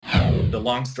The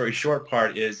long story short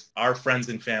part is our friends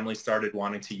and family started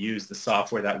wanting to use the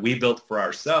software that we built for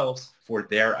ourselves for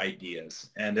their ideas.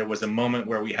 And there was a moment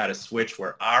where we had a switch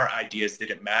where our ideas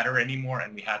didn't matter anymore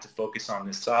and we had to focus on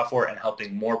this software and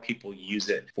helping more people use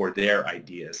it for their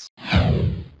ideas.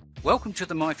 Welcome to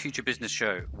the My Future Business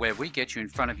Show, where we get you in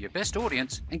front of your best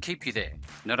audience and keep you there.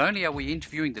 Not only are we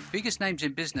interviewing the biggest names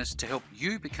in business to help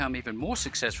you become even more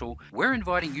successful, we're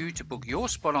inviting you to book your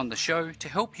spot on the show to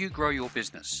help you grow your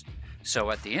business.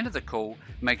 So at the end of the call,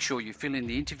 make sure you fill in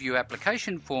the interview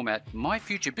application form at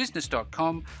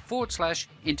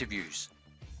myfuturebusiness.com/interviews.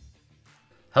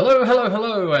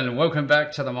 Hello, and welcome back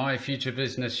to the My Future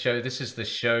Business Show. This is the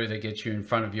show that gets you in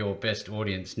front of your best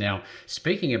audience. Now,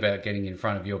 speaking about getting in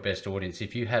front of your best audience,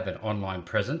 if you have an online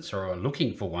presence or are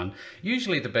looking for one,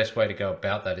 usually the best way to go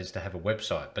about that is to have a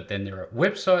website. But then there are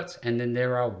websites and then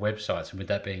there are websites. And with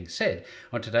that being said,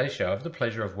 on today's show, I have the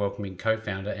pleasure of welcoming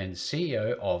co-founder and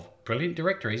CEO of Brilliant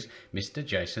Directories, Mr.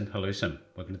 Jason Halusam.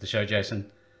 Welcome to the show,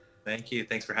 Jason. Thank you.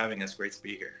 Thanks for having us. Great to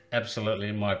be here.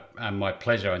 Absolutely, my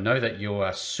pleasure. I know that you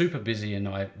are super busy and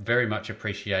I very much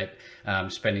appreciate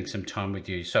spending some time with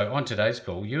you. So on today's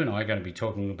call, you and I are going to be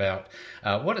talking about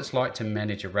what it's like to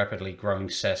manage a rapidly growing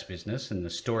SaaS business and the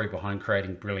story behind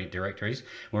creating Brilliant Directories.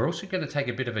 We're also going to take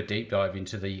a bit of a deep dive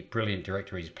into the Brilliant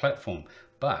Directories platform.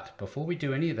 But before we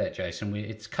do any of that, Jason,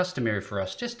 it's customary for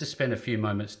us just to spend a few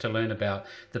moments to learn about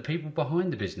the people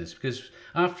behind the business, because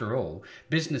after all,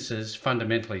 businesses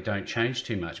fundamentally don't change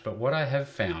too much. But what I have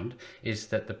found is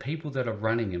that the people that are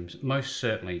running them most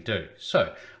certainly do.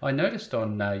 So I noticed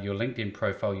on your LinkedIn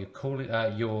profile,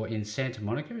 you're in Santa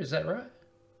Monica. Is that right?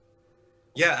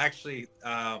 Yeah, actually,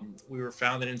 we were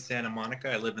founded in Santa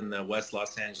Monica. I live in the West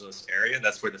Los Angeles area.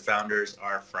 That's where the founders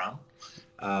are from.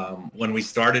 When we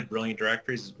started Brilliant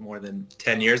Directories more than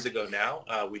 10 years ago now,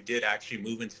 we did actually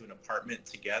move into an apartment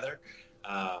together,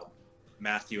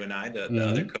 Matthew and I, the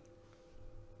other co.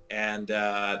 And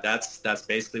that's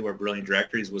basically where Brilliant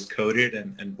Directories was coded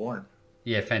and born.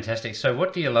 Yeah, fantastic. So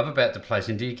what do you love about the place,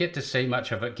 and do you get to see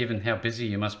much of it given how busy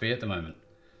you must be at the moment?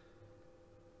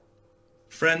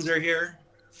 Friends are here,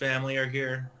 family are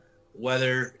here.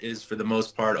 Weather is, for the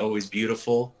most part, always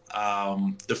beautiful.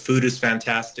 The food is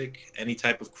fantastic. Any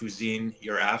type of cuisine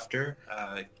you're after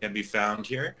can be found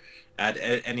here at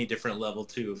any different level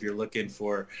too. If you're looking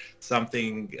for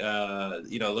something, a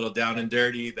little down and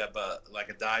dirty, like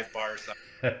a dive bar or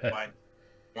something,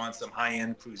 want some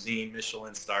high-end cuisine,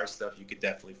 Michelin star stuff, you could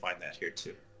definitely find that here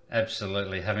too.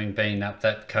 Absolutely. Having been up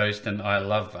that coast, and I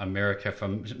love America for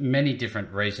many different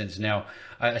reasons. Now,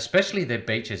 especially their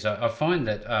beaches. I find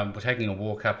that taking a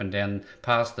walk up and down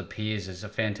past the piers is a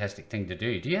fantastic thing to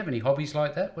do. Do you have any hobbies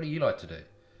like that? What do you like to do?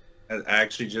 I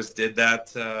actually just did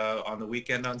that on the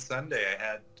weekend on Sunday. I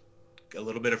had a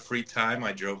little bit of free time.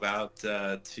 I drove out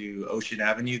to Ocean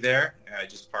Avenue there. I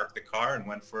just parked the car and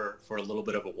went for a little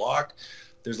bit of a walk.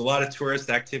 There's a lot of tourist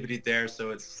activity there,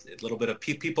 so it's a little bit of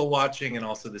people watching and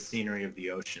also the scenery of the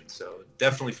ocean. So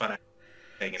definitely fun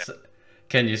hanging out.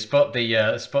 Can you spot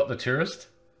the tourist?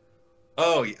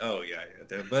 Oh yeah.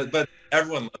 But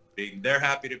everyone loves being. They're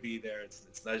happy to be there. It's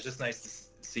just nice to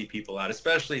see people out,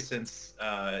 especially since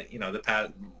the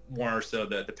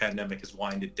pandemic has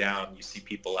winded down. You see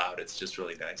people out. It's just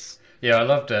really nice. Yeah, I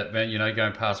loved it, man.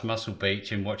 Going past Muscle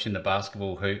Beach and watching the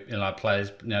basketball hoop,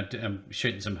 players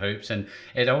shooting some hoops, and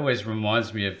it always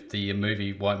reminds me of the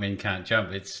movie White Men Can't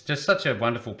Jump. It's just such a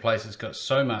wonderful place. It's got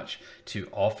so much to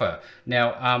offer.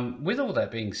 Now, with all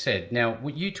that being said, now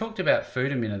you talked about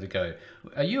food a minute ago.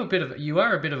 You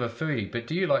are a bit of a foodie, but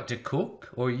do you like to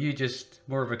cook, or are you just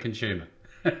more of a consumer?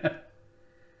 I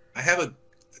have a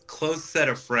close set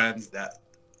of friends that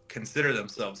consider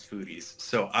themselves foodies,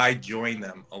 so I join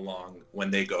them along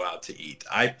when they go out to eat.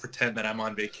 I pretend that I'm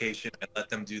on vacation and let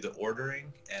them do the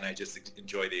ordering, and I just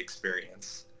enjoy the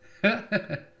experience.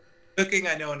 Cooking,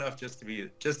 I know enough just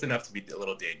enough to be a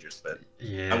little dangerous, but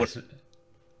yeah.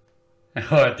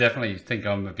 I definitely think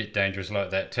I'm a bit dangerous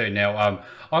like that too. Now,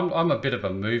 I'm a bit of a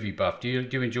movie buff. Do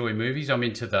you enjoy movies? I'm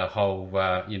into the whole,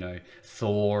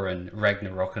 Thor and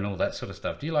Ragnarok and all that sort of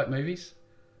stuff. Do you like movies?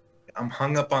 I'm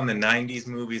hung up on the 90s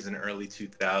movies and early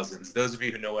 2000s. Those of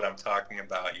you who know what I'm talking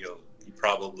about, you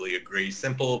probably agree.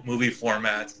 Simple movie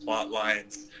formats, plot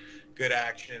lines, good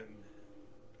action,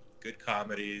 good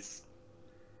comedies.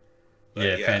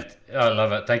 Yeah. I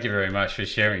love it. Thank you very much for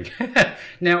sharing.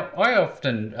 Now, I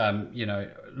often,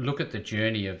 look at the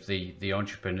journey of the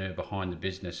entrepreneur behind the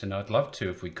business, and I'd love to,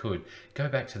 if we could, go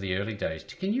back to the early days.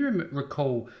 Can you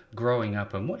recall growing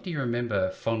up, and what do you remember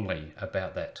fondly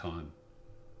about that time?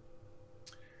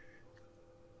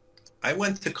 I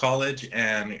went to college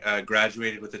and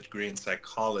graduated with a degree in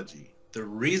psychology. The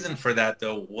reason for that,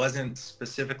 though, wasn't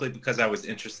specifically because I was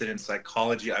interested in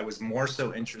psychology. I was more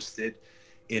so interested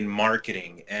in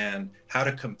marketing and how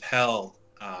to compel,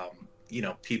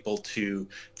 people to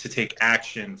take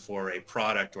action for a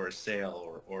product or a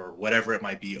sale or whatever it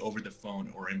might be over the phone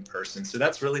or in person. So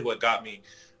that's really what got me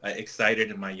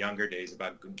excited in my younger days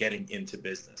about getting into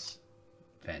business.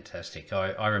 Fantastic.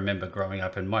 I remember growing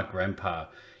up, and my grandpa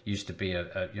used to be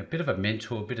a bit of a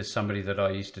mentor, a bit of somebody that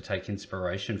I used to take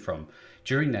inspiration from.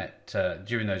 During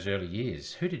those early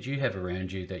years, who did you have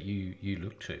around you that you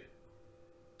looked to?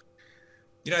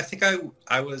 I think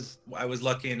I was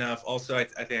lucky enough. Also, I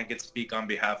think I could speak on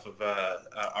behalf of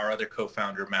our other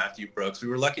co-founder, Matthew Brooks. We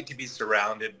were lucky to be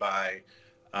surrounded by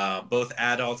both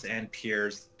adults and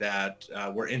peers that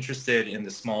were interested in the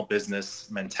small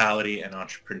business mentality and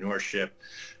entrepreneurship.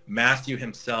 Matthew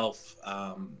himself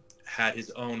had his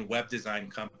own web design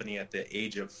company at the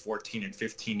age of 14 and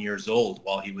 15 years old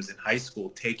while he was in high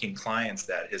school, taking clients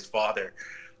that his father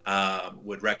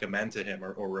would recommend to him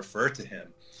or refer to him.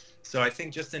 So I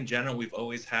think just in general, we've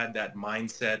always had that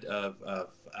mindset of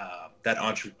that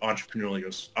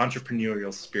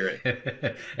entrepreneurial spirit.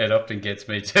 It often gets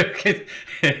me too.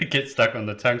 It gets stuck on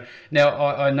the tongue.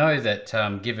 Now, I know that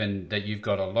given that you've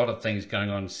got a lot of things going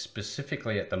on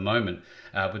specifically at the moment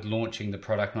with launching the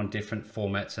product on different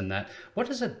formats and that, what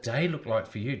does a day look like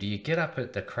for you? Do you get up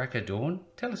at the crack of dawn?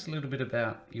 Tell us a little bit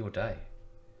about your day.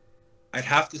 I'd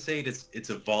have to say it's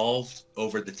evolved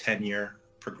over the 10-year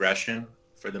progression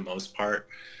for the most part.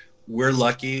 We're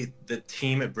lucky. The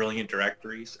team at Brilliant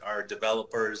Directories, our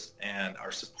developers and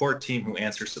our support team who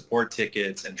answer support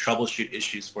tickets and troubleshoot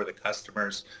issues for the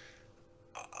customers,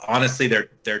 honestly,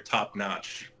 they're top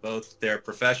notch. Both their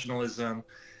professionalism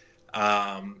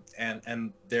and I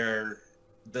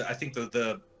think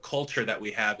the culture that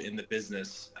we have in the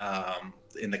business,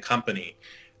 in the company,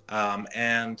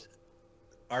 and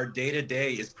our day to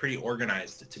day is pretty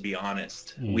organized, to be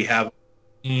honest. We have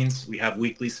meetings, we have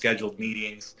weekly scheduled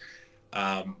meetings.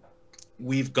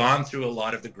 We've gone through a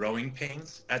lot of the growing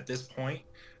pains at this point.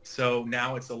 So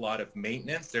now it's a lot of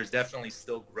maintenance. There's definitely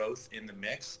still growth in the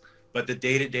mix, but the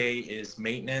day to day is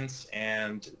maintenance,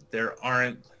 and there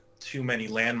aren't too many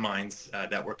landmines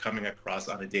that we're coming across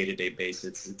on a day to day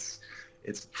basis.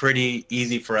 It's pretty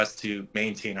easy for us to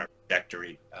maintain our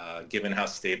trajectory, given how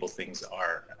stable things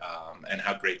are and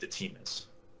how great the team is.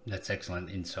 That's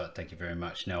excellent insight. Thank you very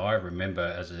much. Now, I remember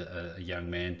as a young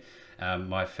man,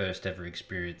 my first ever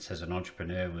experience as an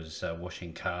entrepreneur was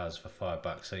washing cars for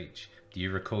 $5 each. Do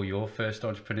you recall your first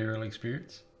entrepreneurial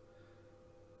experience?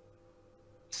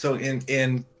 So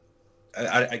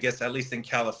I guess at least in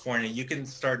California, you can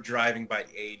start driving by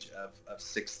the age of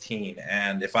 16.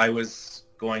 And if I was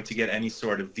going to get any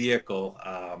sort of vehicle,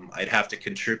 I'd have to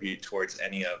contribute towards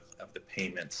any of the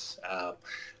payments.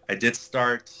 I did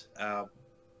start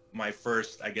my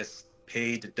first, I guess,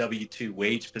 paid W-2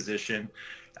 wage position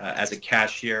as a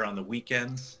cashier on the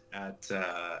weekends at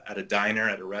a diner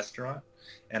at a restaurant,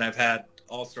 and I've had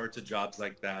all sorts of jobs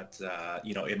like that.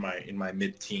 In my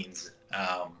mid-teens,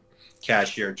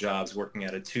 cashier jobs, working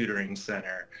at a tutoring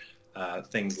center,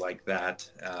 things like that.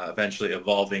 Eventually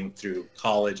evolving through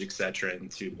college, etc.,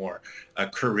 into more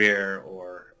career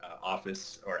or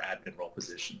office or admin role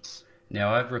positions.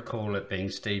 Now, I recall it being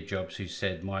Steve Jobs who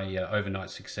said, my overnight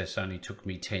success only took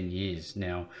me 10 years.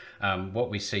 Now, what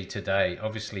we see today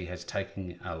obviously has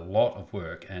taken a lot of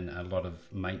work and a lot of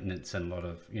maintenance and a lot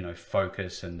of,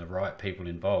 focus and the right people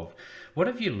involved. What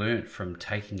have you learnt from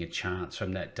taking a chance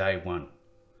from that day one?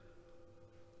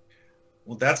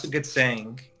 Well, that's a good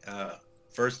saying,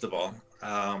 first of all.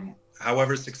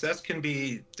 However, success can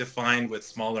be defined with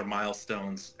smaller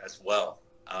milestones as well.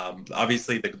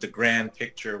 Obviously, the grand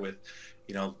picture with,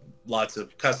 lots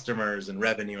of customers and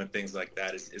revenue and things like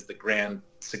that is the grand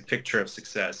picture of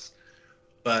success.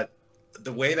 But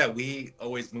the way that we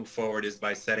always move forward is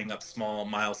by setting up small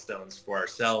milestones for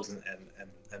ourselves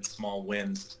and small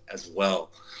wins as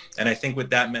well. And I think with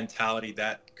that mentality,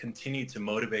 that continued to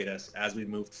motivate us as we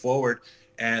moved forward,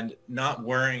 and not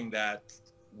worrying that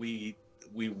we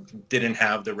didn't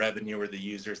have the revenue or the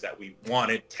users that we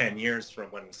wanted 10 years from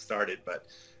when we started. But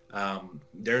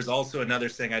there's also another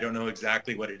saying, I don't know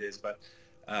exactly what it is, but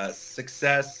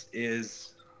success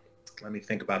is, let me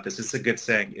think about this. It's a good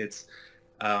saying. It's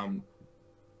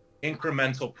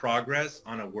incremental progress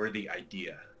on a worthy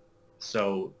idea.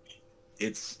 So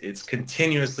it's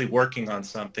continuously working on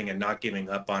something and not giving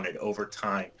up on it over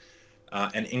time.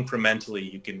 And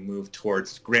incrementally, you can move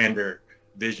towards grander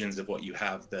visions of what you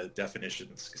have the definition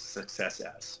of success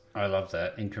as. I love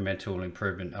that incremental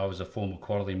improvement. I was a former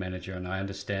quality manager, and I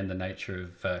understand the nature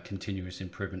of continuous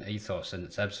improvement ethos, and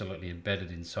it's absolutely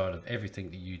embedded inside of everything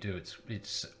that you do.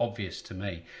 It's obvious to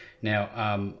me.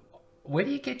 Now, where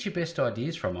do you get your best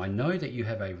ideas from? I know that you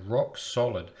have a rock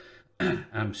solid,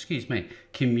 excuse me,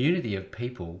 community of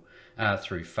people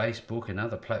through Facebook and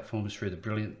other platforms, through the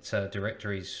brilliant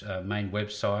Directories main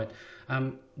website.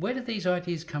 Where do these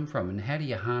ideas come from, and how do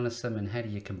you harness them, and how do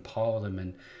you compile them,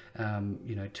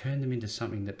 and turn them into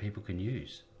something that people can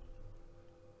use?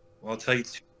 Well, I'll tell you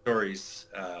two stories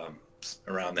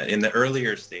around that. In the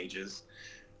earlier stages,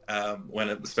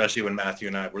 especially when Matthew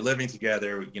and I were living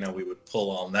together, we would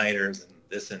pull all-nighters and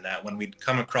this and that. When we'd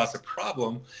come across a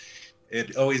problem,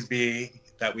 it'd always be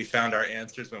that we found our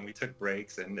answers when we took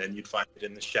breaks, and then you'd find it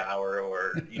in the shower,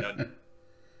 or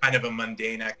kind of a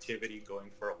mundane activity, going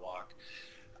for a walk.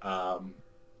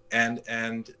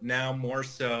 And now more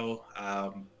so,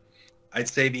 I'd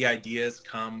say the ideas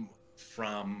come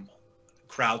from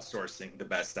crowdsourcing the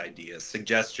best ideas.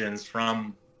 Suggestions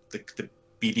from the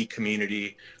BD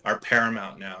community are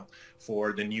paramount now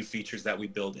for the new features that we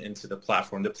build into the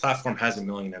platform. The platform has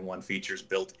 1,000,001 features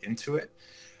built into it.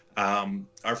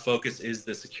 Our focus is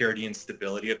the security and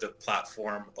stability of the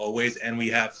platform always, and we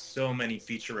have so many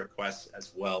feature requests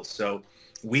as well. So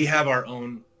we have our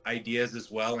own ideas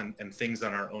as well, and things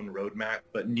on our own roadmap,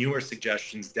 but newer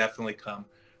suggestions definitely come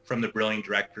from the Brilliant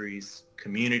Directories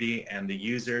community and the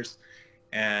users.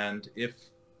 And if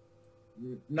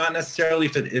not necessarily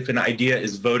if an idea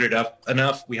is voted up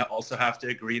enough, we also have to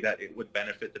agree that it would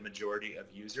benefit the majority of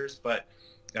users, but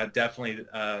definitely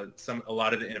a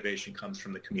lot of the innovation comes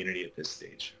from the community at this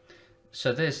stage.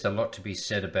 So there's a lot to be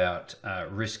said about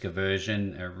risk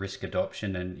aversion, risk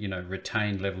adoption, and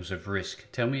retained levels of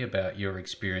risk. Tell me about your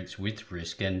experience with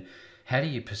risk, and how do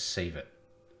you perceive it?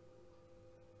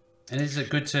 And is it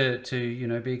good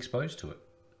to be exposed to it?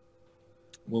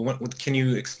 Well, can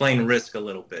you explain risk a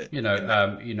little bit?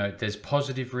 There's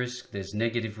positive risk, there's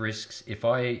negative risks. If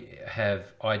I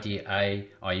have idea A,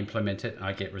 I implement it,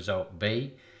 I get result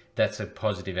B, that's a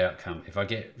positive outcome. If I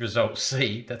get result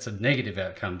C, that's a negative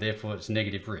outcome. Therefore, it's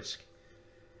negative risk.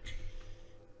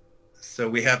 So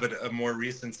we have a more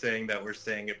recent saying that we're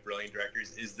saying at Brilliant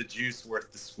Directories: is the juice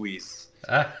worth the squeeze?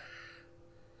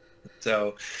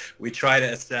 So we try to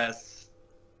assess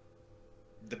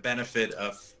the benefit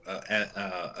of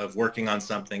working on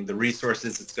something, the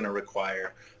resources it's going to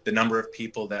require, the number of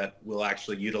people that will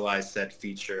actually utilize said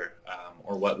feature,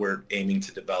 or what we're aiming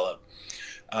to develop.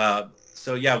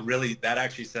 So yeah, really, that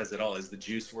actually says it all. Is the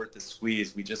juice worth the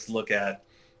squeeze? We just look at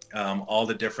all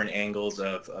the different angles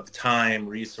of time,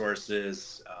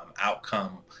 resources,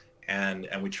 outcome, and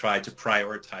we try to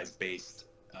prioritize based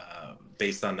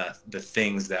on the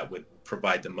things that would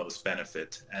provide the most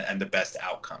benefit and the best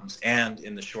outcomes, and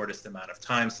in the shortest amount of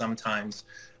time sometimes,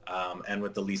 and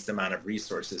with the least amount of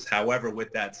resources. However,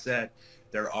 with that said,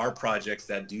 there are projects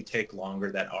that do take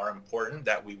longer, that are important,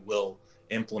 that we will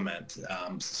implement,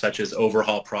 such as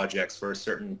overhaul projects for a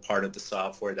certain part of the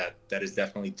software that is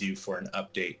definitely due for an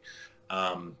update.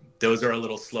 Those are a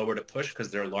little slower to push because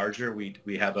they're larger.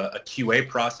 We have a QA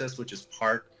process, which is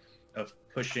part of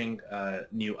pushing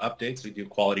new updates. We do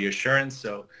quality assurance.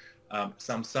 So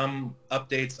some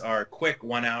updates are quick,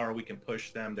 1 hour, we can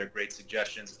push them. They're great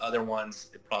suggestions. Other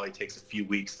ones, it probably takes a few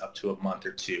weeks, up to a month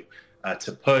or two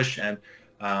to push. And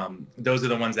those are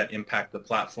the ones that impact the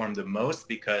platform the most,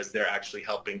 because they're actually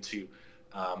helping to,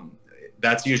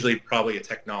 that's usually probably a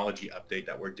technology update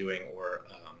that we're doing, or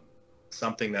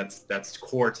something that's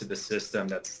core to the system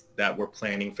that we're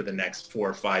planning for the next 4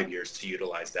 or 5 years to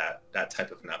utilize that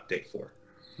type of an update for.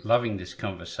 Loving this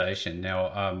conversation.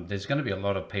 Now, there's going to be a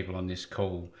lot of people on this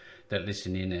call that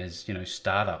listen in as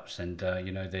startups, and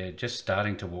they're just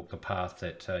starting to walk the path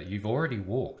that you've already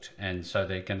walked, and so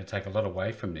they're going to take a lot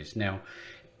away from this. Now,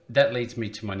 that leads me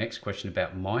to my next question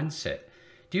about mindset.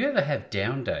 Do you ever have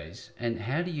down days, and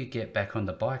how do you get back on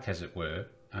the bike, as it were,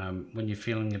 when you're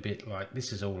feeling a bit like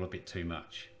this is all a bit too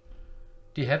much?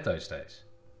 Do you have those days?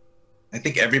 I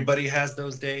think everybody has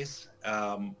those days.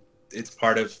 It's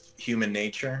part of human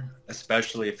nature,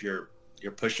 especially if you're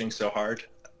pushing so hard.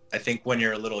 I think when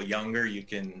you're a little younger, you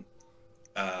can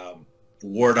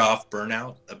ward off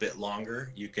burnout a bit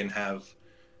longer. You can have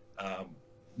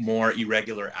more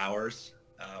irregular hours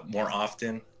more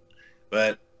often.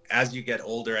 But as you get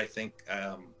older, I think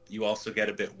you also get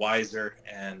a bit wiser,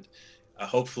 and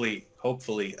hopefully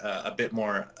a bit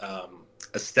more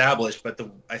established. But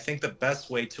I think the best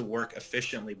way to work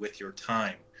efficiently with your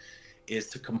time is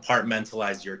to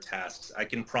compartmentalize your tasks. I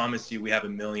can promise you we have a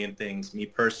million things, me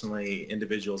personally,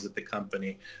 individuals at the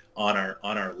company, on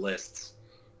our lists.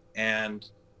 And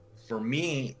for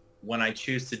me, when I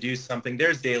choose to do something,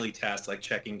 there's daily tasks like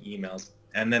checking emails,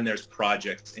 and then there's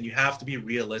projects. And you have to be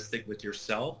realistic with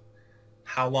yourself.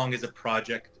 How long is a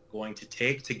project going to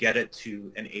take to get it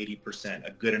to an 80%,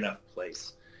 a good enough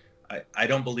place? I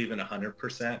don't believe in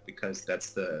 100% because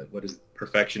that's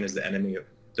perfection is the enemy of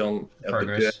the good,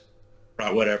 Progress.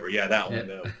 whatever. Yeah, that Yeah. one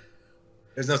though.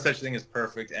 There's no such thing as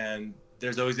perfect, and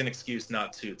there's always an excuse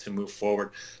not to move forward.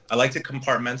 I like to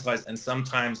compartmentalize, and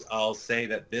sometimes I'll say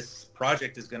that this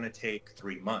project is going to take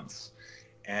 3 months,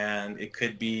 and it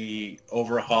could be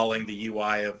overhauling the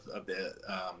UI of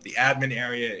the admin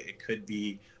area. It could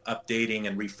be updating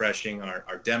and refreshing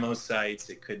our demo sites.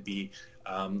 It could be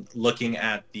looking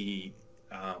at the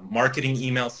marketing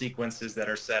email sequences that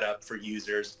are set up for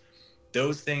users.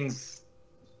 Those things,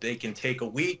 they can take a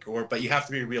week, but you have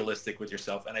to be realistic with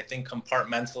yourself. And I think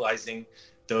compartmentalizing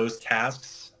those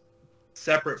tasks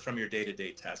separate from your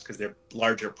day-to-day tasks, because they're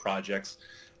larger projects,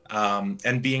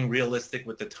 and being realistic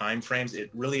with the time frames, it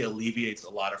really alleviates a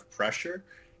lot of pressure.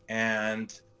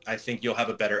 And I think you'll have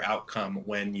a better outcome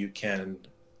when you can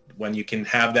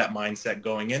have that mindset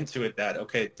going into it that,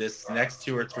 okay, this next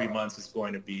 2 or 3 months is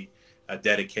going to be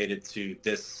dedicated to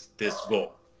this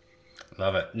goal.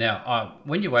 Love it. Now,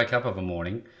 when you wake up of a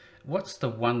morning, what's the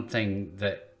one thing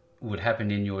that would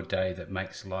happen in your day that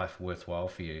makes life worthwhile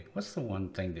for you? What's the one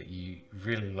thing that you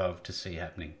really love to see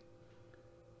happening?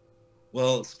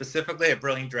 Well, specifically at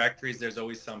Brilliant Directories, there's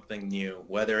always something new,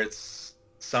 whether it's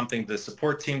something the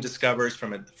support team discovers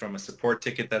from a support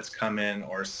ticket that's come in,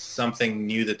 or something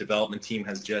new the development team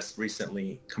has just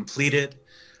recently completed,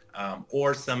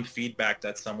 or some feedback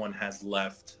that someone has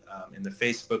left in the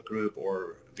Facebook group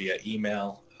or via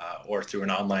email, or through an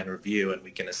online review, and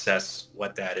we can assess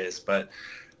what that is. But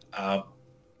I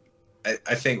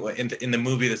think in the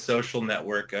movie The Social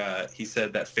Network, he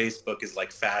said that Facebook is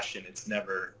like fashion. It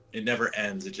never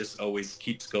ends. It just always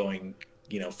keeps going,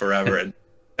 forever. And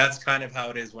that's kind of how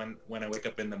it is when I wake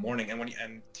up in the morning.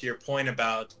 And to your point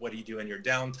about what do you do in your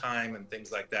downtime and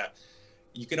things like that,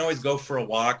 you can always go for a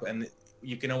walk, and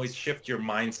you can always shift your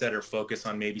mindset or focus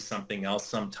on maybe something else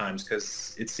sometimes,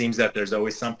 because it seems that there's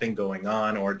always something going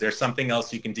on, or there's something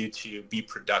else you can do to be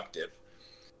productive.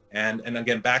 And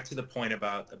again, back to the point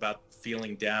about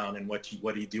feeling down and what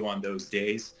do you do on those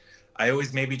days. I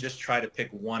always maybe just try to pick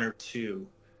one or two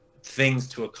things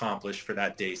to accomplish for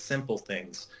that day, simple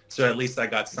things. So at least I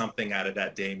got something out of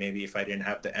that day, maybe if I didn't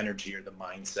have the energy or the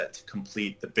mindset to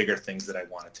complete the bigger things that I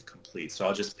wanted to complete. So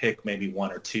I'll just pick maybe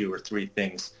one or two or three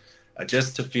things,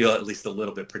 just to feel at least a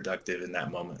little bit productive in that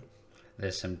moment.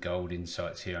 There's some gold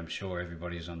insights here. I'm sure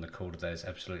everybody's on the call today is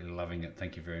absolutely loving it.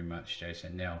 Thank you very much,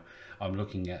 Jason. Now, I'm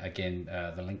looking at, again,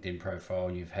 the LinkedIn profile.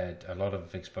 You've had a lot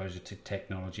of exposure to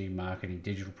technology, marketing,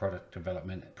 digital product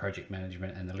development, project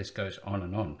management, and the list goes on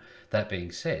and on. That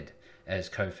being said, as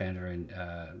co-founder and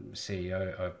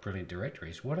CEO of Brilliant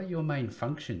Directories, what are your main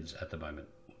functions at the moment?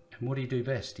 And what do you do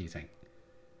best, do you think?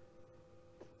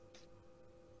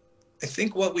 I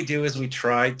think what we do is we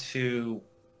try to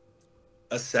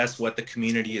assess what the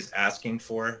community is asking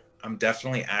for. I'm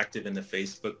definitely active in the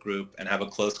Facebook group and have a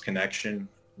close connection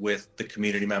with the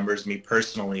community members, me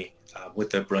personally, with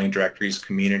the Brilliant Directories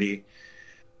community.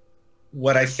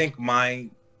 What I think my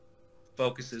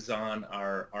focus is on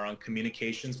are on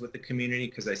communications with the community,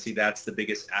 because I see that's the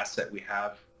biggest asset we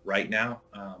have right now.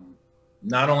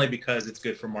 Not only because it's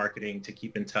good for marketing to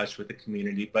keep in touch with the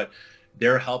community, but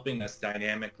they're helping us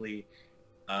dynamically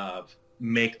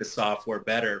make the software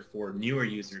better for newer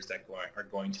users that are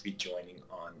going to be joining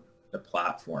on the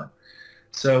platform.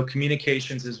 So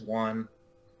communications is one.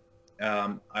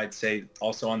 I'd say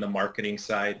also on the marketing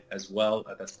side as well,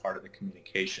 that's part of the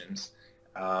communications.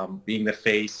 Being the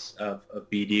face of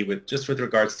BD with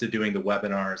regards to doing the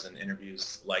webinars and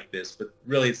interviews like this, but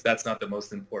really that's not the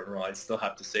most important role. I still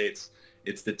have to say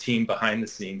it's the team behind the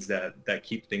scenes that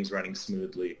keep things running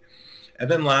smoothly. And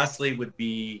then lastly would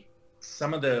be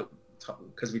some of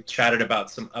because we chatted about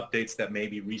some updates that may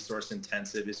be resource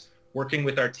intensive, is working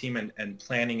with our team and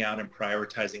planning out and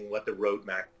prioritizing what the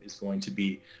roadmap is going to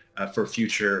be for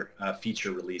future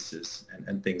feature releases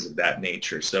and things of that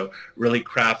nature. So really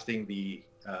crafting the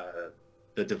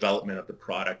development of the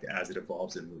product as it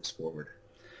evolves and moves forward.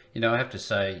 I have to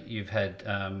say, you've had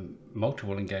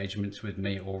multiple engagements with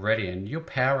me already, and you're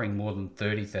powering more than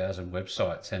 30,000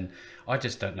 websites. And I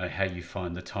just don't know how you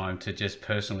find the time to just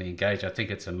personally engage. I think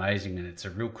it's amazing and it's a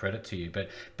real credit to you. But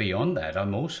beyond that,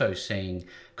 I'm also seeing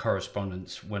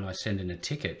correspondence when I send in a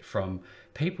ticket from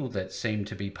people that seem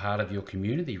to be part of your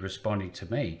community responding to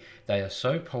me. They are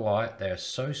so polite, they are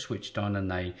so switched on,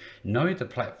 and they know the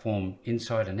platform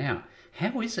inside and out.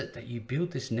 How is it that you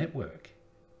build this network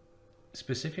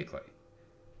specifically?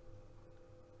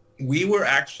 We were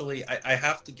actually, I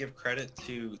have to give credit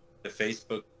to the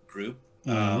Facebook group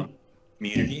Mm-hmm.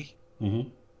 community, Mm-hmm.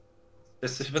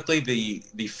 specifically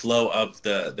the flow of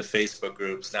the Facebook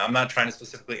groups. Now, I'm not trying to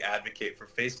specifically advocate for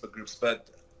Facebook groups, but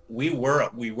we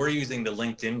were using the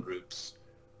LinkedIn groups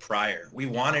prior. We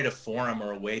wanted a forum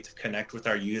or a way to connect with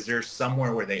our users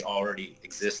somewhere where they already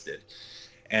existed.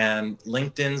 And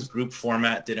LinkedIn's group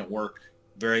format didn't work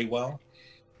very well.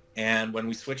 And when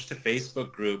we switched to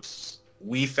Facebook groups,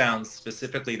 we found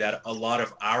specifically that a lot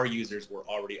of our users were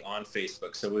already on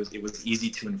Facebook. So it was easy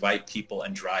to invite people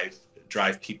and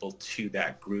drive people to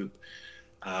that group.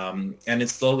 And it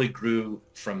slowly grew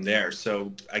from there.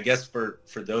 So I guess for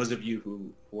those of you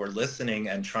who are listening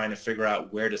and trying to figure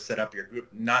out where to set up your group,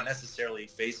 not necessarily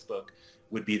Facebook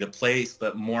would be the place,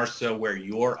 but more so where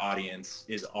your audience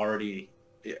is already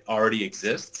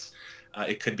exists.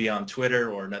 It could be on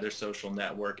Twitter or another social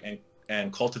network,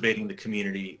 and cultivating the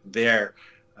community there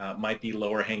might be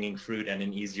lower hanging fruit and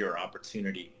an easier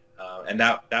opportunity. And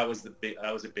that was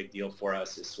a big deal for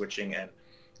us, is switching. And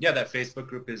yeah, that Facebook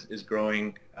group is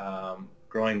growing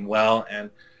well. And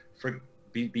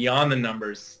beyond the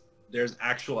numbers, there's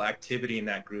actual activity in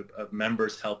that group of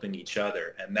members helping each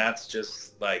other, and that's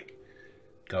just like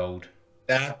Gold.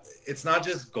 that. It's not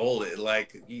just gold.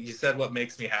 Like you said, what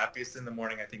makes me happiest in the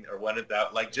morning, I think, or one of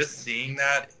that, like just seeing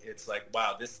that, it's like,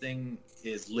 wow, this thing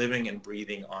is living and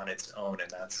breathing on its own,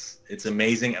 and it's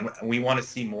amazing. And we want to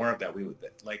see more of that.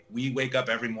 We wake up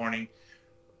every morning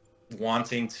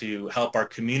wanting to help our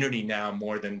community now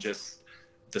more than just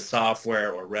the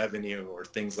software or revenue or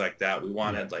things like that. We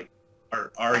want to like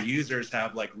our users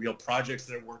have like real projects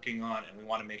they're working on, and we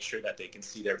want to make sure that they can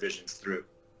see their visions through.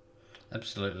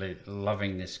 Absolutely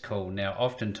loving this call. Now,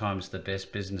 oftentimes the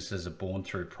best businesses are born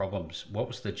through problems. What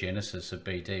was the genesis of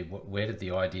BD? Where did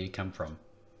the idea come from?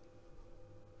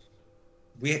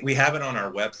 We have it on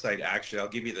our website. Actually, I'll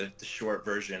give you the short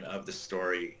version of the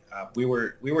story. We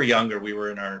were younger. We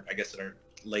were in our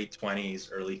late 20s,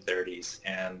 early 30s,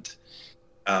 and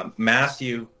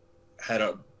Matthew had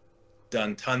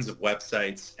done tons of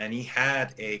websites, and he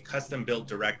had a custom built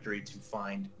directory to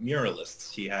find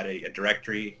muralists. He had a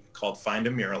directory called Find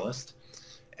a Muralist,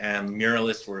 and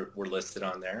muralists were listed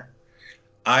on there.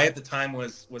 I, at the time,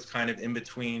 was kind of in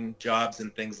between jobs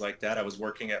and things like that. I was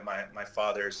working at my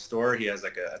father's store. He has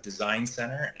like a design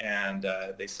center, and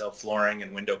they sell flooring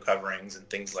and window coverings and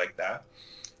things like that.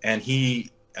 And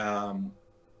he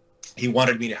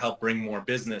wanted me to help bring more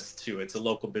business to it. It's a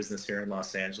local business here in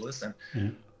Los Angeles.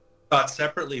 And thought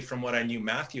separately from what I knew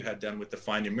Matthew had done with the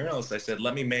Find a Muralist, I said,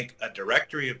 let me make a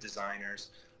directory of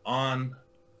designers on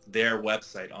their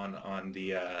website, on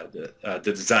the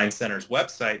design center's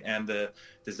website, and the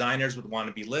designers would want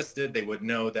to be listed. They would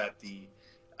know that the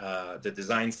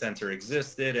design center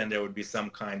existed, and there would be some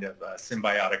kind of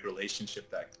symbiotic relationship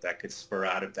that could spur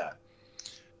out of that.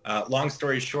 Long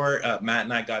story short, Matt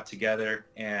and I got together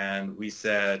and we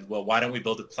said, well, why don't we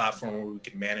build a platform where we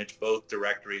could manage both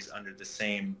directories under the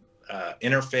same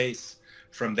interface?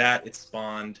 From that, it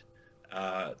spawned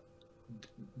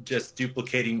just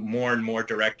duplicating more and more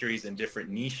directories in different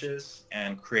niches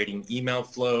and creating email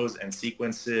flows and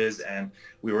sequences. And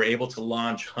we were able to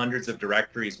launch hundreds of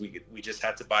directories. We just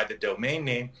had to buy the domain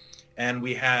name. And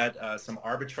we had some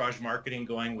arbitrage marketing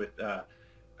going with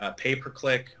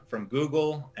pay-per-click from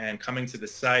Google and coming to the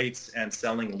sites and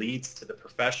selling leads to the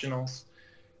professionals.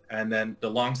 And then the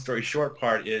long story short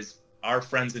part is our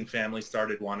friends and family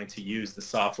started wanting to use the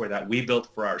software that we built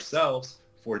for ourselves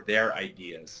for their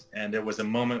ideas. And there was a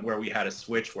moment where we had a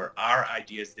switch where our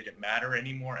ideas didn't matter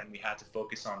anymore, and we had to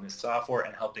focus on this software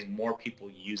and helping more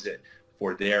people use it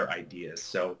for their ideas.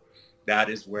 So that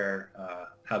is where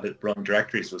how the Brilliant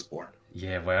Directories was born.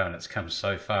 Yeah, wow, and it's come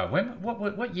so far.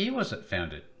 What year was it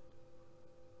founded?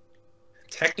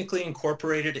 Technically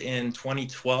incorporated in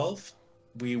 2012.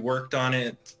 We worked on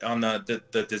it on the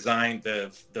design,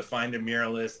 the Find a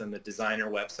Muralist and the designer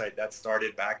website. That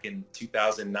started back in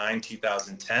 2009,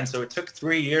 2010. So it took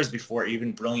 3 years before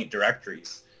even Brilliant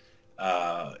Directories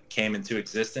came into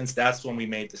existence. That's when we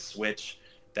made the switch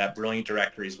that Brilliant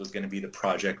Directories was going to be the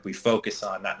project we focus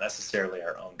on, not necessarily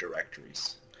our own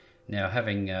directories. Now,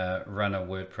 having run a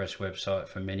WordPress website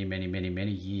for many, many, many,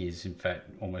 many years, in fact,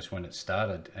 almost when it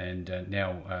started, and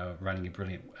now running a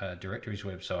brilliant directories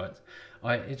website,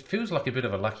 it feels like a bit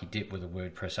of a lucky dip with a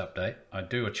WordPress update. I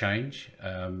do a change,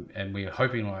 and we're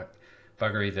hoping like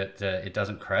buggery that it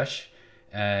doesn't crash.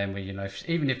 And we,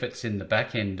 even if it's in the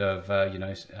back end of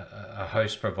a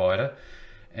host provider,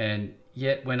 and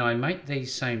yet when I make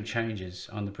these same changes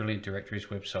on the Brilliant Directories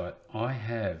website, I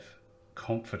have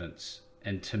confidence.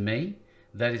 And to me,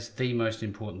 that is the most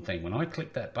important thing. When I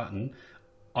click that button,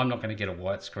 I'm not going to get a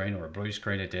white screen or a blue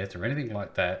screen of death or anything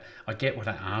like that. I get what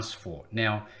I asked for.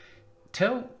 Now,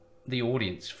 tell the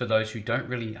audience, for those who don't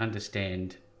really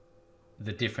understand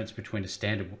the difference between a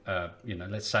standard,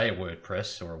 let's say a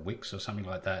WordPress or a Wix or something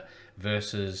like that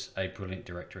versus a Brilliant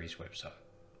Directories website.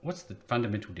 What's the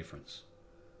fundamental difference?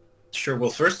 Sure. Well,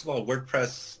 first of all,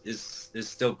 WordPress is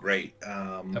still great.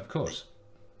 Of course.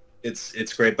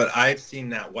 It's great, but I've seen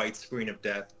that white screen of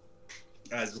death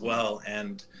as well,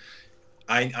 and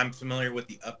I'm familiar with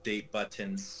the update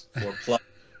buttons for plug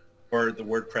for the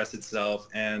WordPress itself,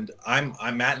 and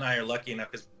Matt and I are lucky enough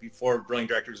because before Brilliant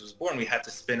Directories was born, we had to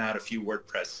spin out a few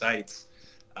WordPress sites,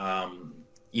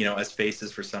 as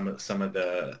faces for some of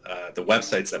the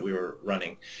websites that we were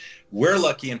running. We're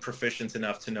lucky and proficient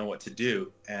enough to know what to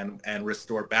do and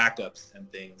restore backups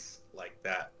and things like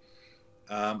that.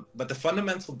 But the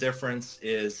fundamental difference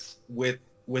is with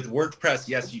WordPress,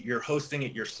 yes, you're hosting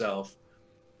it yourself.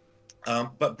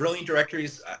 But Brilliant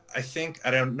Directories,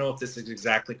 I don't know if this is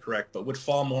exactly correct, but would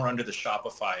fall more under the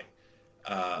Shopify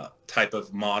type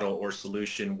of model or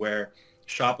solution, where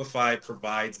Shopify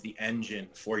provides the engine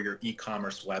for your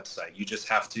e-commerce website. You just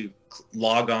have to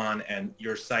log on and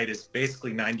your site is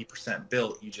basically 90%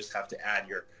 built. You just have to add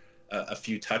a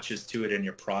few touches to it in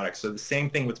your product. So the same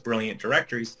thing with Brilliant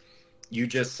Directories. You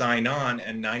just sign on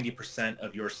and 90%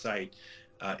 of your site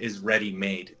is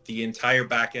ready-made. The entire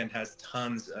backend has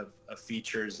tons of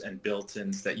features and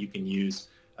built-ins that you can use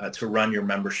to run your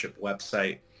membership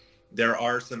website. There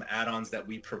are some add-ons that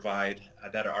we provide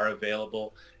that are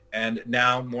available. And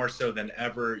now more so than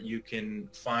ever, you can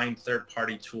find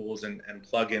third-party tools and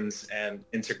plugins and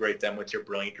integrate them with your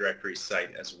Brilliant Directory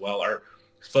site as well. Our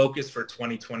focus for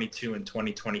 2022 and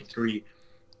 2023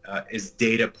 is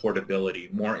data portability,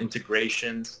 more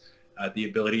integrations, the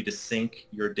ability to sync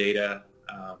your data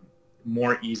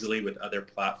more easily with other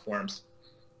platforms.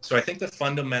 So I think the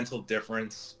fundamental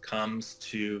difference comes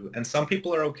to, and some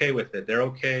people are okay with it. They're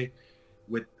okay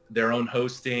with their own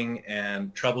hosting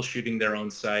and troubleshooting their own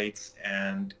sites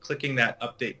and clicking that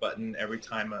update button every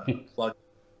time a plug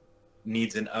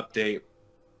needs an update.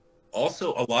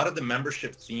 Also, a lot of the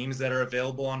membership themes that are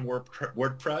available on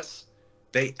WordPress,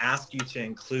 they ask you to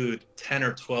include 10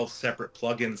 or 12 separate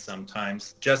plugins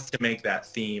sometimes just to make that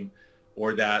theme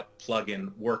or that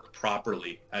plugin work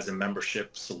properly as a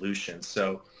membership solution.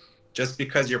 So just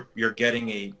because you're getting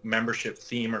a membership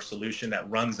theme or solution that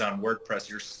runs on WordPress,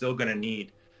 you're still going to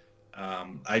need,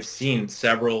 I've seen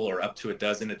several or up to a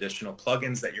dozen additional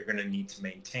plugins that you're going to need to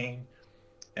maintain.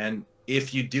 And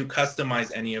if you do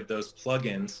customize any of those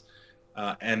plugins,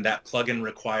 and that plugin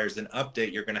requires an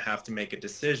update, you're going to have to make a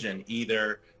decision.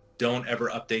 Either don't ever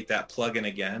update that plugin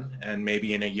again, and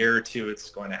maybe in a year or two it's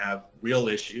going to have real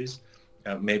issues,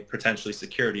 maybe potentially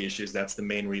security issues. That's the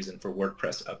main reason for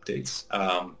WordPress updates.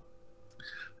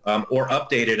 Or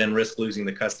update it and risk losing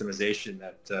the customization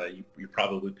that you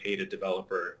probably paid a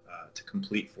developer to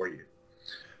complete for you.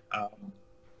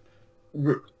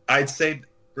 I'd say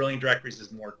Brilliant Directories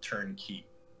is more turnkey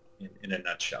in a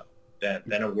nutshell than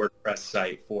a WordPress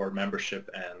site for membership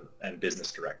and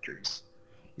business directories.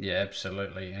 Yeah,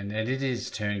 absolutely. And it is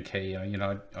turnkey.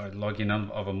 I log in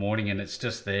of a morning and it's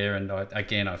just there. And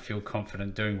I feel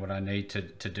confident doing what I need to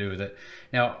do with it.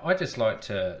 Now, I'd just like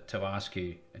to ask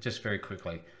you just very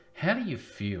quickly, how do you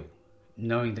feel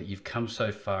knowing that you've come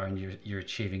so far and you're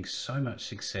achieving so much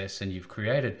success and you've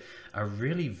created a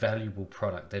really valuable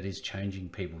product that is changing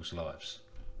people's lives?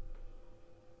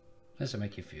 How does it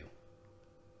make you feel?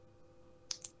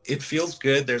 It feels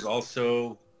good. There's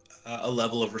also a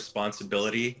level of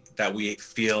responsibility that we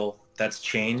feel that's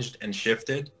changed and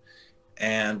shifted,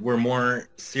 and we're more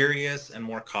serious and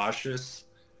more cautious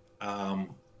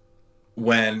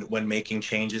when making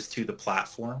changes to the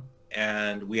platform.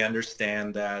 And we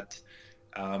understand that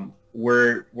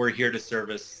we're here to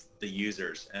service the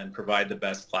users and provide the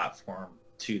best platform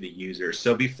to the users.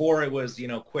 So before it was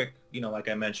quick, like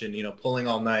I mentioned, pulling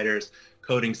all-nighters,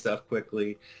 coding stuff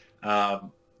quickly.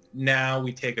 Now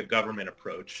we take a government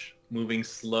approach, moving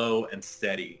slow and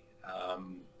steady.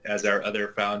 As our other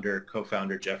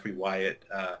co-founder, Jeffrey Wyatt,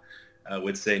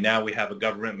 would say now we have a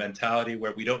government mentality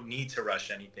where we don't need to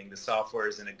rush anything. The software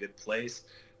is in a good place.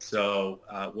 So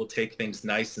we'll take things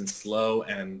nice and slow,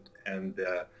 and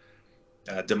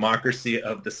democracy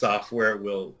of the software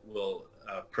will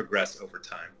progress over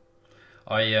time.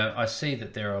 I see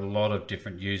that there are a lot of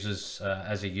different users.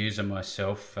 As a user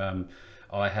myself,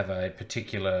 I have a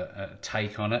particular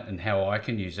take on it and how I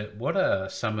can use it. What are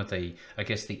some of the, I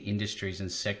guess, the industries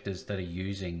and sectors that are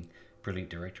using Brilliant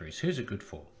Directories? Who's it good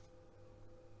for?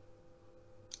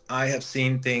 I have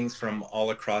seen things from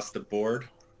all across the board,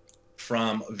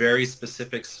 from very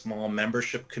specific small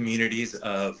membership communities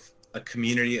of a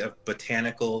community of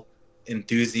botanical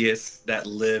enthusiasts that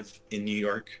live in New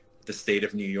York, the state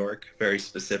of New York, very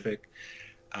specific.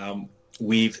 Um,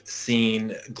 we've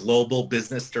seen global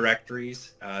business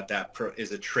directories that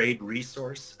is a trade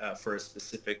resource for a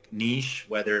specific niche,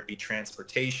 whether it be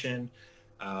transportation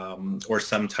or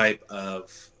some type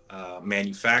of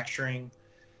manufacturing.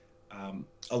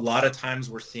 A lot of times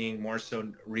we're seeing more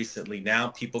so recently now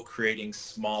people creating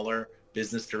smaller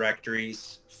business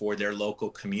directories for their local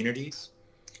communities.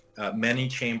 Many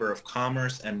Chamber of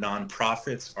Commerce and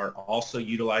nonprofits are also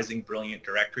utilizing Brilliant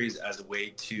Directories as a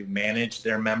way to manage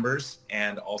their members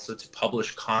and also to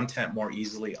publish content more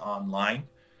easily online.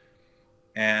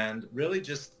 And really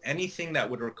just anything that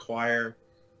would require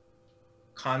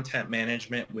content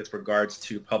management with regards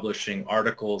to publishing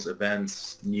articles,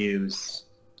 events, news,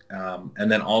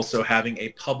 and then also having a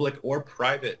public or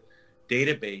private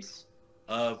database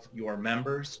of your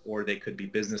members, or they could be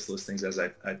business listings, as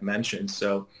I've mentioned.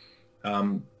 So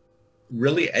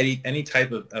really any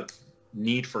type of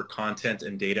need for content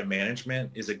and data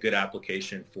management is a good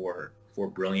application for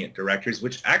Brilliant Directories,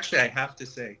 which actually I have to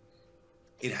say,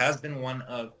 it has been one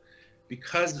of,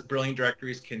 because Brilliant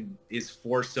Directories is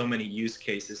for so many use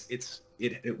cases,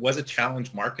 it was a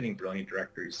challenge marketing Brilliant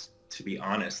Directories, to be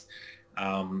honest.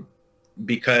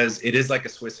 Because it is like a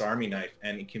Swiss Army knife,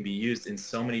 and it can be used in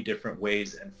so many different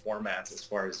ways and formats as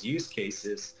far as use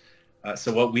cases.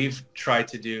 So what we've tried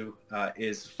to do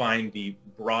is find the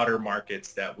broader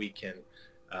markets that we can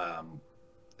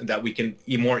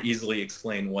more easily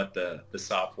explain what the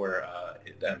software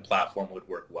and platform would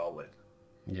work well with.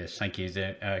 Yes, thank you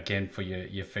again for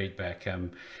your feedback.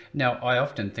 Now, I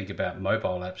often think about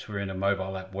mobile apps. We're in a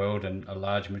mobile app world, and a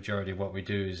large majority of what we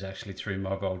do is actually through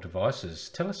mobile devices.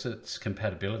 Tell us its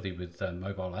compatibility with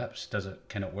mobile apps.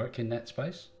 Can it work in that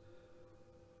space?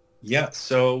 Yeah,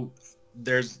 so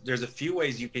there's a few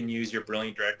ways you can use your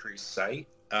Brilliant Directory site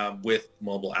with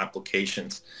mobile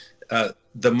applications.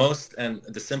 The most and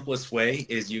the simplest way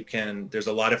is there's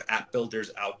a lot of app builders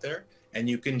out there, and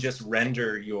you can just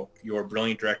render your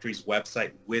Brilliant Directories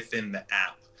website within the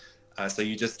app. So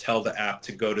you just tell the app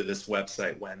to go to this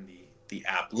website when the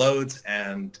app loads,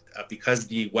 and because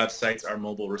the websites are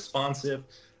mobile responsive,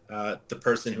 the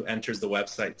person who enters the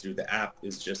website through the app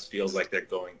just feels like they're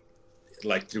going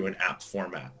like through an app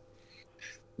format.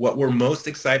 What we're most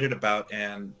excited about,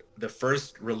 and the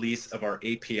first release of our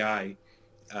API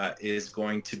is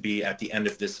going to be at the end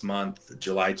of this month,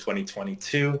 July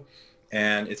 2022,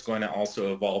 and it's going to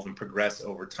also evolve and progress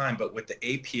over time. But with the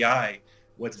API,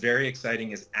 what's very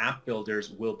exciting is app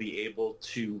builders will be able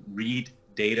to read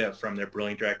data from their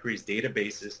Brilliant Directories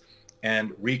databases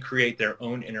and recreate their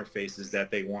own interfaces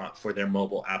that they want for their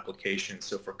mobile application.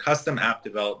 So for custom app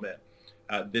development,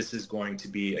 this is going to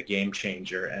be a game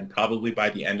changer, and probably by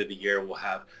the end of the year we'll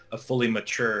have a fully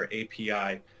mature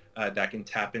API that can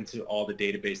tap into all the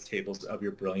database tables of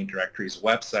your Brilliant Directories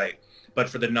website. But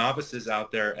for the novices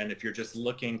out there, and if you're just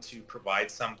looking to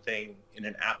provide something in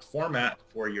an app format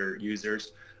for your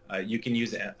users, you can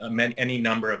use any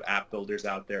number of app builders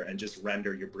out there and just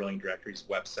render your Brilliant Directories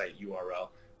website URL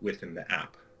within the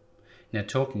app. Now,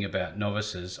 talking about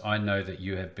novices, I know that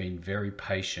you have been very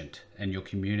patient, and your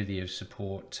community of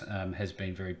support has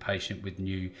been very patient with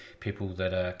new people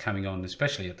that are coming on,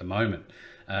 especially at the moment.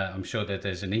 I'm sure that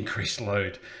there's an increased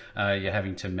load you're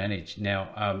having to manage.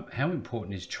 Now, how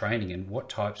important is training, and what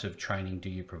types of training do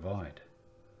you provide?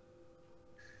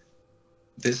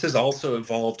 This has also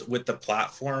evolved with the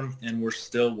platform, and we're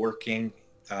still working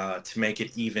to make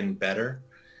it even better.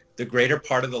 The greater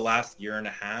part of the last year and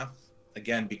a half,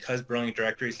 again, because Brilliant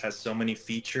Directories has so many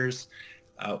features,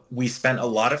 we spent a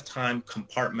lot of time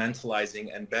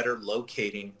compartmentalizing and better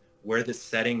locating where the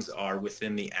settings are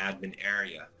within the admin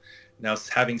area. Now,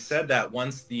 having said that,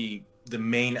 once the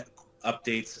main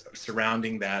updates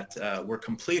surrounding that were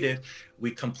completed,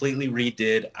 we completely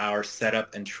redid our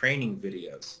setup and training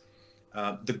videos.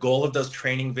 The goal of those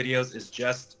training videos is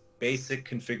just basic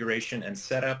configuration and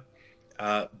setup.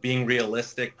 Being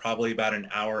realistic, probably about an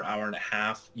hour, hour and a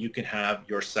half, you can have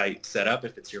your site set up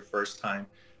if it's your first time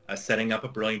setting up a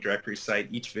Brilliant Directory site.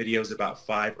 Each video is about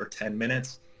 5 or 10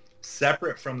 minutes,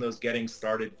 separate from those getting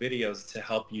started videos to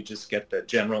help you just get the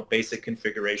general basic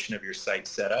configuration of your site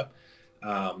set up.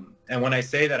 And when I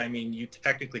say that, I mean, you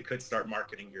technically could start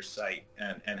marketing your site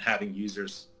and having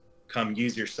users come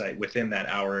use your site within that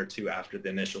hour or two after the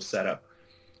initial setup.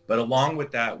 But along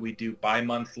with that, we do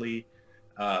bi-monthly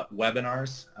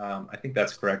webinars. I think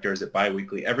that's correct, or is it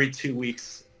bi-weekly? Every 2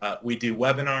 weeks, we do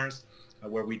webinars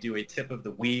where we do a tip of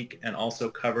the week and also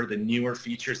cover the newer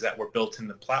features that were built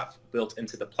into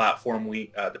the platform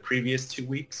the previous 2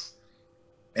 weeks.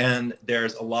 And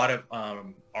there's a lot of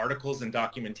articles and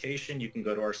documentation. You can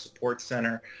go to our support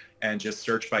center and just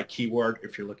search by keyword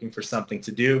if you're looking for something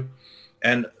to do.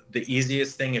 And the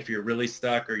easiest thing, if you're really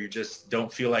stuck or you just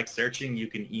don't feel like searching, you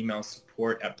can email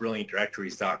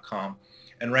support@brilliantdirectories.com.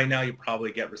 And right now you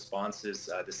probably get responses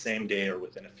the same day or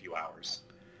within a few hours.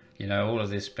 You know, all of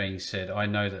this being said, I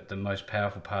know that the most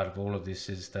powerful part of all of this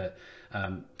is that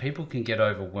people can get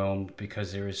overwhelmed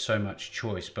because there is so much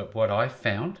choice. But what I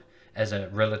found as a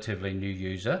relatively new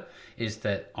user is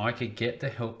that I could get the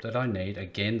help that I need.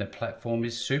 Again, the platform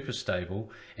is super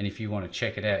stable, and if you want to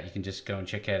check it out, you can just go and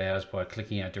check out ours by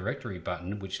clicking our directory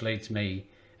button, which leads me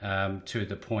to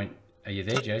the point. Are you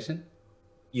there, Jason?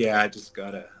 Yeah, I just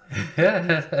gotta.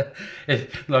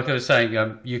 Like I was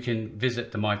saying, you can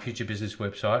visit the My Future Business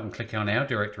website and click on our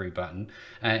directory button,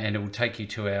 and it will take you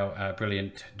to our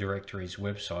Brilliant Directories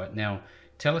website. Now,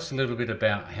 tell us a little bit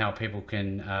about how people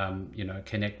can,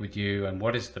 connect with you, and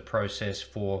what is the process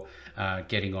for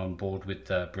getting on board with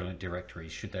Brilliant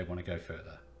Directories should they want to go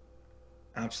further.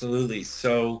 Absolutely.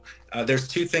 So there's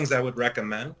 2 things I would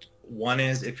recommend. One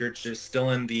is if you're just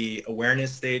still in the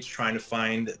awareness stage, trying to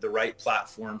find the right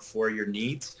platform for your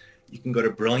needs, you can go to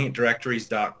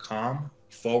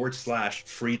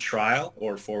brilliantdirectories.com/free trial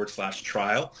or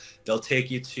 /trial. They'll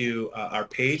take you to our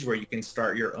page where you can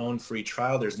start your own free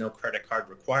trial. There's no credit card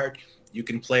required. You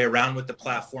can play around with the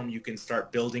platform. You can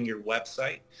start building your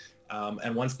website.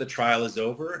 And once the trial is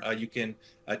over, you can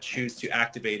choose to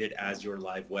activate it as your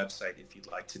live website if you'd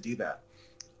like to do that.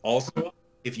 Also,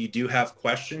 if you do have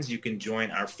questions, you can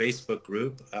join our Facebook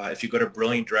group. If you go to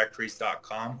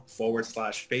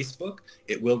brilliantdirectories.com/Facebook,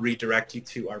 it will redirect you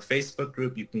to our Facebook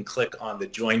group. You can click on the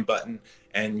join button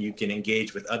and you can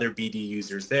engage with other BD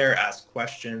users there, ask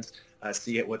questions,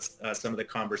 see what some of the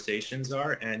conversations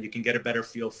are, and you can get a better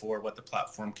feel for what the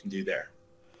platform can do there.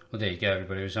 Well, there you go,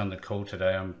 everybody who's on the call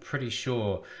today. I'm pretty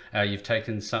sure you've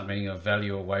taken something of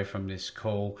value away from this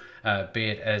call, be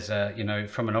it as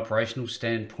from an operational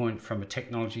standpoint, from a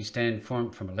technology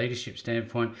standpoint, from a leadership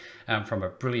standpoint, from a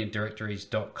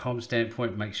brilliantdirectories.com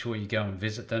standpoint. Make sure you go and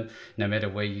visit them. No matter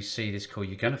where you see this call,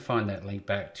 you're going to find that link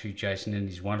back to Jason and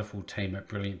his wonderful team at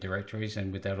Brilliant Directories.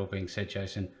 And with that all being said,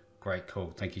 Jason, great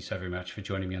call. Thank you so very much for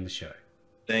joining me on the show.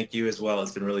 Thank you as well.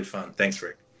 It's been really fun. Thanks,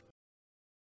 Rick.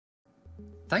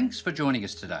 Thanks for joining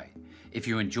us today. If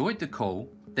you enjoyed the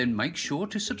call, then make sure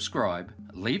to subscribe,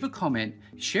 leave a comment,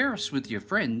 share us with your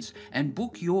friends, and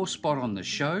book your spot on the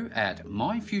show at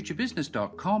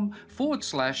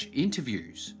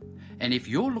myfuturebusiness.com/interviews. And if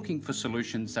you're looking for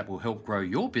solutions that will help grow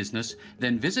your business,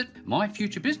 then visit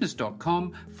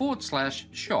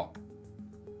myfuturebusiness.com/shop.